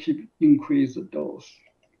you have to keep increase the dose.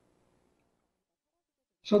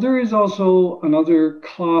 So there is also another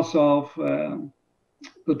class of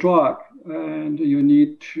the drug, and you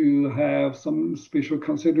need to have some special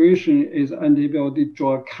consideration is antibody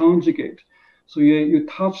drug conjugate. So you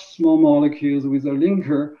touch small molecules with a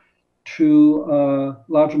linker to a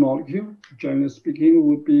large molecule, generally speaking,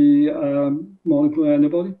 would be molecular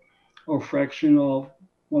antibody or fraction of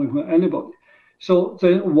molecular antibody. So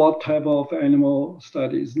then what type of animal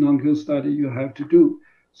studies, non-clinical study you have to do?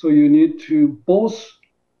 So you need to both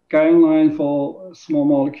guideline for small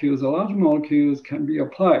molecules or large molecules can be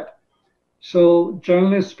applied. So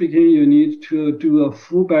generally speaking, you need to do a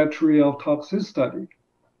full battery of toxicity study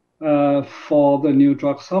for the new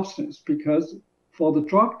drug substance, because for the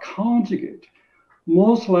drug conjugate,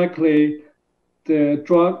 most likely the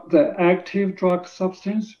active drug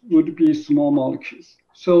substance would be small molecules.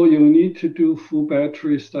 So you need to do full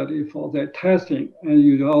battery study for that testing, and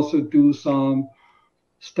you also do some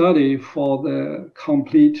study for the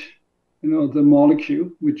complete, the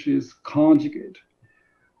molecule, which is conjugate.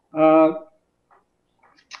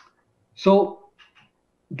 So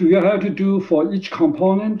do you have to do for each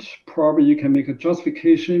component? Probably you can make a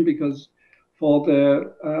justification, because for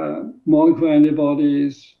the molecular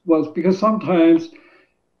antibodies, well, because sometimes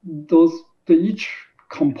each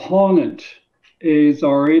component is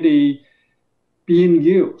already being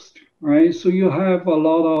used, right? So you have a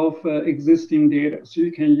lot of existing data. So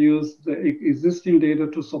you can use the existing data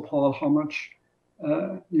to support how much,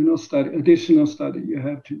 additional study you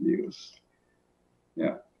have to use.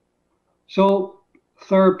 Yeah. So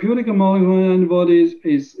therapeutic molecular antibodies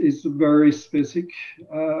is very specific,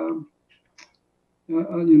 a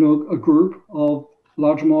group of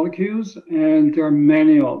large molecules, and there are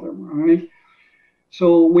many of them, right?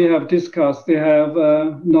 So we have discussed they have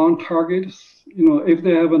non-targets. If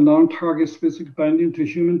they have a non-target specific binding to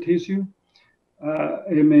human tissue,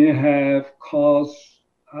 it may have caused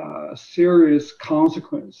serious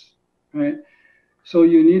consequence, right? So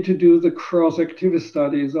you need to do the cross-activity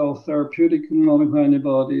studies of therapeutic molecular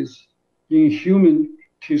antibodies in human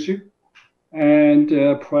tissue, and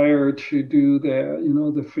prior to do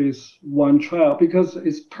the phase 1 trial, because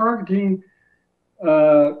it's targeting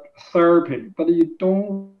therapy, but you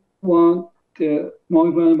don't want the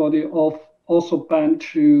molecular antibody also bind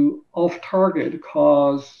to off-target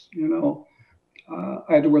cause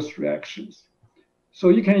adverse reactions. So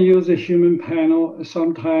you can use a human panel.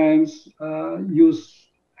 Sometimes use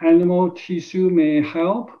animal tissue may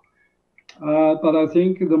help, but I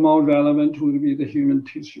think the more relevant would be the human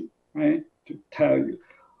tissue, right? To tell you.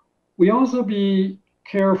 We also be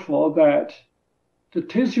careful that the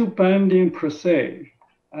tissue binding per se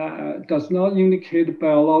does not indicate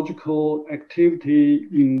biological activity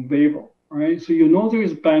in vivo, right? So there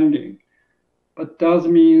is binding, but does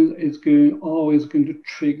mean it's always going to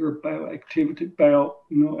trigger bioactivity,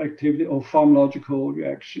 activity or pharmacological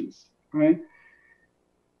reactions, right?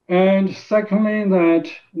 And secondly, that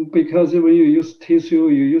because when you use tissue,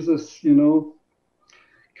 you use this,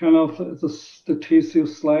 kind of the tissue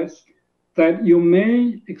slice, that you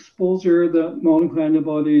may expose the molecular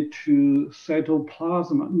antibody to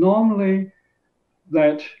cytoplasma. Normally,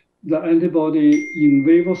 that the antibody in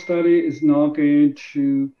vivo study is not going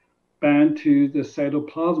to bind to the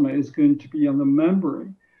cytoplasma, it's going to be on the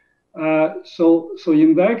membrane. So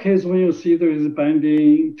in that case, when you see there is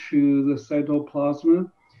binding to the cytoplasma,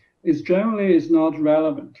 it's generally is not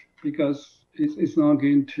relevant, because it's not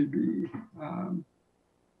going to be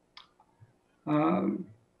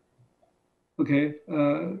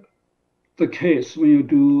the case when you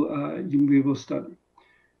do in vivo study.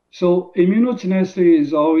 So immunogenicity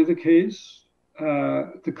is always the case.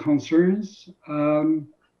 The concerns,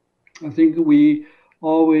 I think we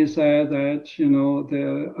always say that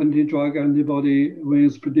the anti-drug antibody, when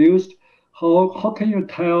it's produced, how can you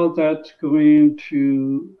tell that's going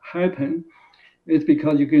to happen? It's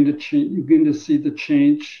because you're going to see the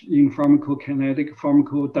change in pharmacokinetic,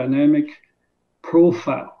 pharmacodynamic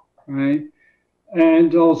profile, right?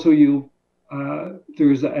 And also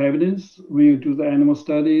there is evidence when you do the animal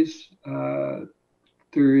studies.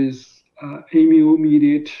 There is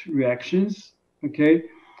immune-mediated reactions. Okay.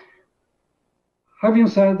 Having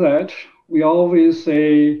said that, we always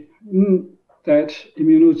say that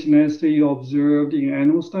immunogenicity observed in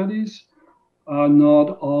animal studies are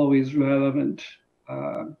not always relevant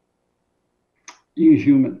in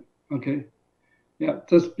human. Okay. Yeah,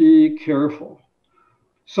 just be careful.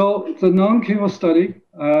 So the non-clinical study,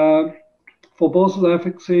 for both the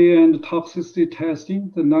efficacy and toxicity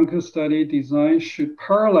testing, the non-clinical study design should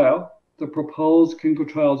parallel the proposed clinical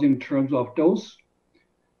trials in terms of dose,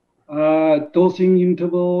 dosing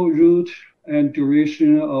interval, route, and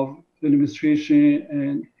duration of administration,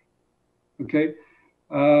 and the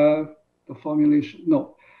formulation.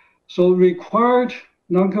 No. So required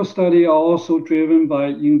non-clinical study are also driven by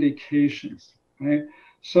indications, right?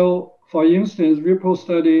 So for instance, repro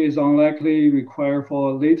study is unlikely required for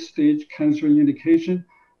a late-stage cancer indication,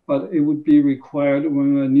 but it would be required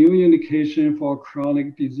when a new indication for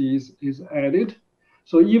chronic disease is added.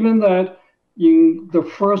 So even that in the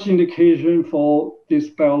first indication for this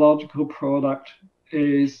biological product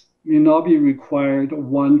may not be required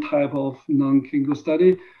one type of non-clinical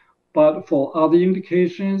study, but for other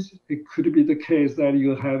indications, it could be the case that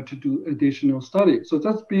you have to do additional study. So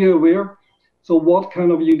just be aware. So what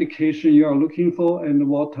kind of indication you are looking for and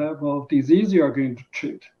what type of disease you are going to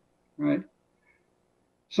treat, right?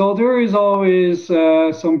 So there is always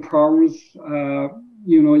some problems,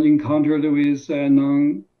 encountered with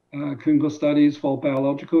non-clinical studies for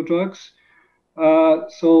biological drugs.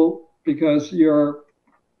 So because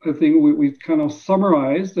I think we kind of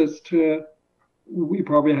summarized this we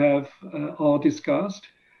probably have all discussed.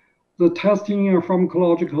 The testing of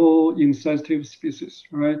pharmacological in sensitive species,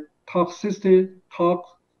 right?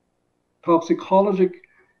 Toxicologic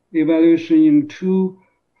evaluation in too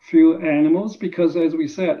few animals, because as we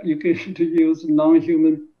said, you get to use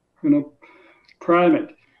non-human,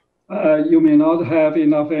 primate. You may not have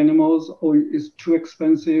enough animals, or it's too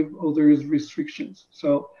expensive, or there is restrictions.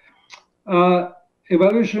 So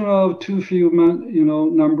evaluation of too few,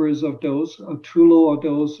 numbers of dose, or too low a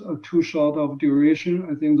dose, or too short of duration,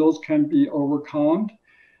 I think those can be overcome.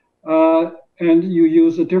 And you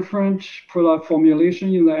use a different product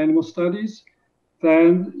formulation in the animal studies,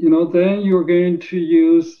 then you're going to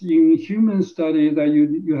use in human study that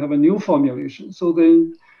you have a new formulation. So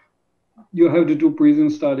then you have to do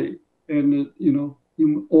breathing study, and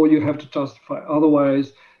or you have to justify.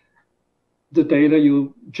 Otherwise, the data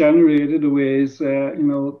you generated with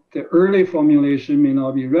the early formulation may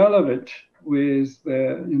not be relevant with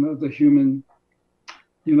the human,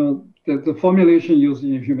 the formulation used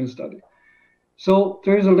in a human study. So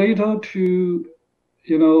there is a little to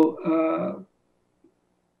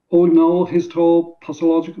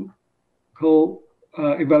histopathological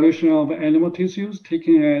evaluation of animal tissues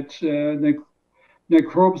taken at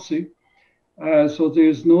necropsy. So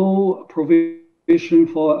there's no provision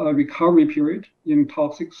for a recovery period in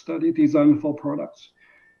toxic study designed for products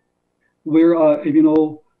where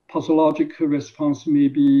immunopathologic response may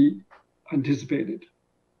be anticipated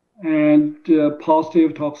and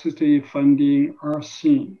positive toxicity findings are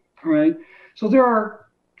seen, right? So there are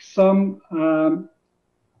some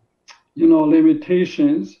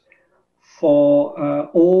limitations for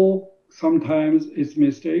all. Sometimes it's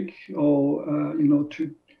mistake or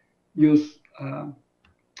to use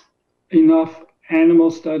enough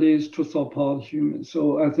animal studies to support humans.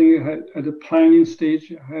 So I think at the planning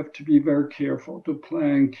stage, you have to be very careful to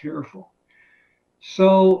plan careful.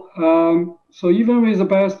 So even with the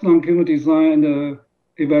best non-clinical design and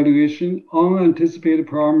evaluation, unanticipated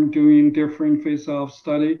problem during different phases of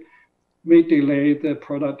study may delay the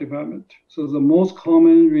product development. So the most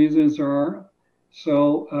common reasons are,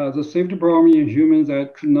 the safety problem in humans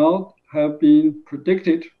that could not have been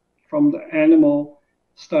predicted from the animal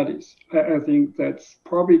studies. I think that's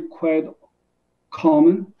probably quite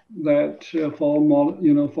common that for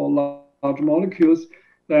large molecules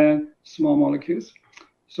than small molecules.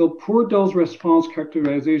 So poor dose response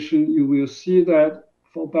characterization, you will see that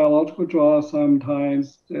for biological drugs,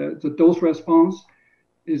 sometimes the dose response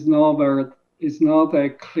is not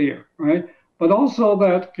that clear, right? But also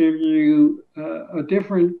that gives you a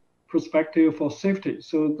different perspective for safety.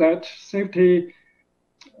 So that safety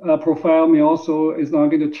profile is not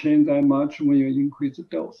going to change that much when you increase the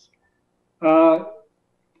dose.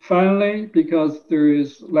 Finally, because there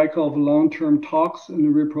is lack of long-term tox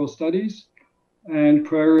in repro studies, and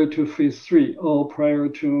prior to phase 3 or prior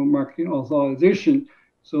to marketing authorization,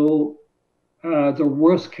 so the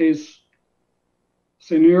worst case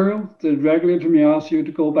scenario, the regulator may ask you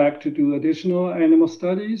to go back to do additional animal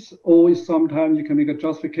studies, or sometimes you can make a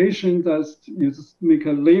justification that you just make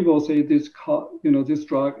a label, say this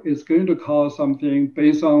drug is going to cause something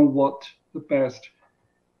based on what the best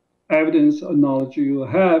evidence or knowledge you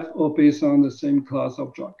have, or based on the same class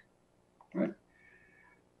of drug, right?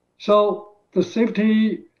 So the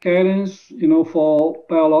safety guidance, for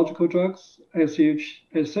biological drugs,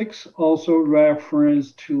 SH6 also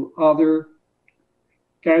reference to other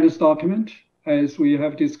guidance document, as we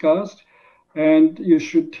have discussed, and you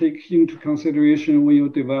should take into consideration when you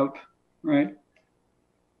develop, right?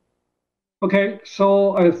 Okay,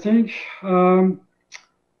 so I think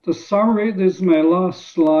the summary, this is my last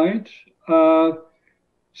slide.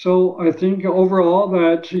 So I think overall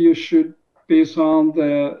that you should, based on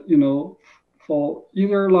the, for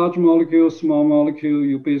either large molecule, small molecule,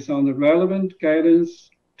 you based on the relevant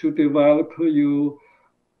guidance to develop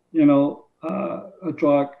a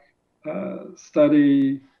drug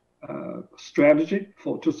study strategy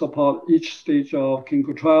to support each stage of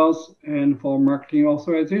clinical trials and for marketing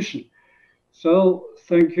authorization. So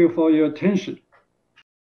thank you for your attention.